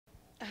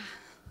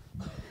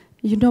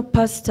You know,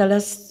 Pastor,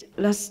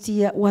 last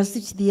year, was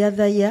it the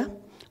other year?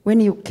 When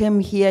you came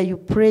here, you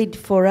prayed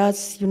for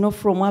us, you know,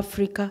 from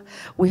Africa.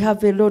 We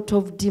have a lot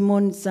of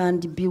demons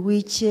and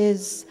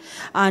bewitches,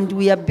 and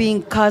we are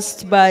being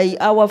cast by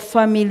our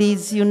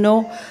families, you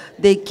know.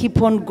 They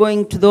keep on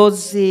going to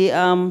those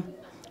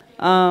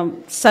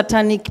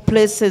satanic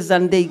places,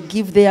 and they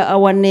give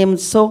our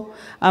names. So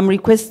I'm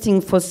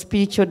requesting for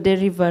spiritual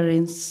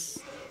deliverance.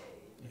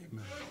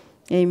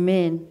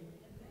 Amen. Amen.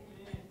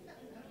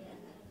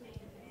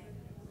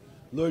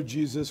 Lord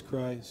Jesus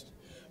Christ,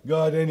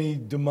 God, any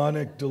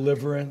demonic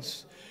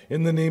deliverance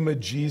in the name of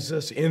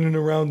Jesus in and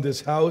around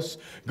this house,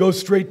 go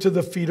straight to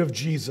the feet of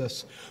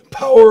Jesus.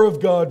 Power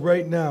of God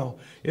right now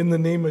in the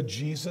name of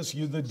Jesus.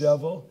 You the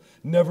devil,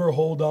 never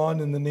hold on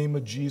in the name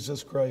of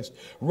Jesus Christ.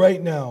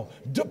 Right now,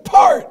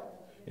 depart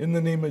in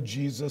the name of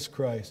Jesus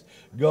Christ.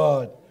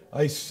 God,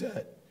 I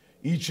set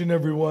each and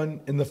every one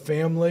in the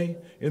family,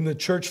 in the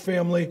church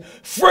family,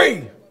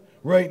 free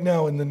right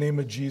now in the name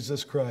of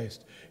Jesus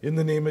Christ. In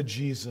the name of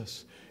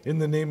Jesus. In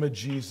the name of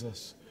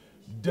Jesus.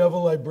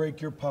 Devil, I break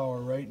your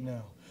power right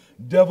now.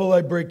 Devil,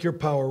 I break your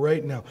power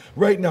right now.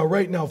 Right now,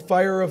 right now.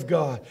 Fire of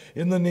God.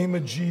 In the name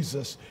of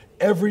Jesus.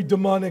 Every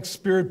demonic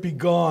spirit be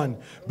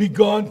gone. Be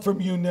gone from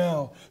you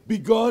now. Be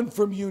gone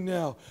from you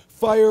now.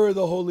 Fire of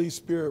the Holy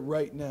Spirit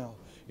right now.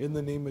 In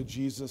the name of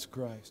Jesus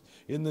Christ.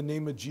 In the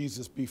name of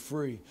Jesus, be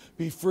free.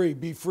 Be free.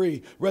 Be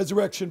free.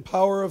 Resurrection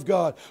power of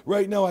God.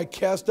 Right now, I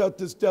cast out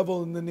this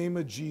devil in the name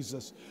of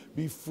Jesus.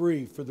 Be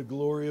free for the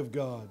glory of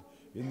God.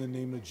 In the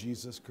name of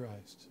Jesus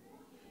Christ.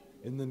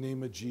 In the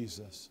name of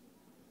Jesus.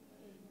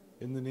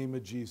 In the name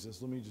of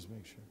Jesus. Let me just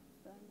make sure.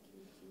 Thank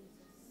you,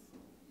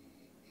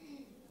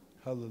 Jesus.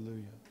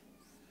 Hallelujah.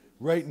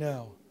 Right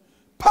now.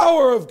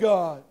 Power of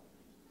God.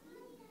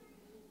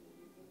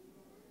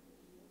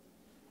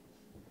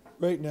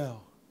 Right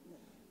now.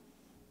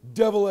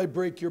 Devil, I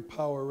break your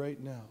power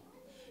right now.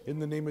 In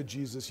the name of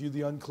Jesus. You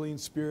the unclean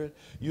spirit.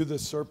 You the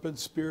serpent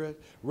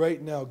spirit.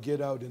 Right now,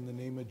 get out in the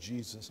name of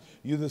Jesus.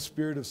 You the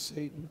spirit of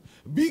Satan.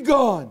 Be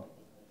gone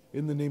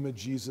in the name of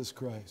Jesus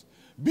Christ.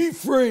 Be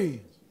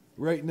free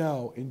right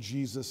now in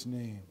Jesus'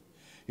 name.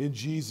 In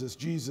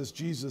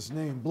Jesus'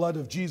 name. Blood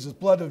of Jesus,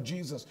 blood of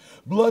Jesus,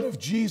 blood of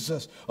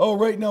Jesus. Oh,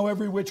 right now,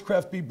 every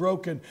witchcraft be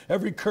broken.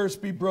 Every curse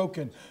be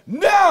broken.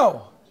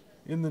 Now,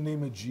 in the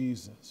name of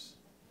Jesus.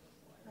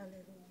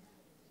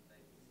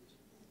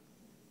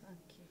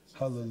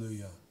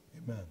 Hallelujah.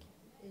 Amen.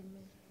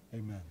 Amen.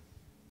 Amen.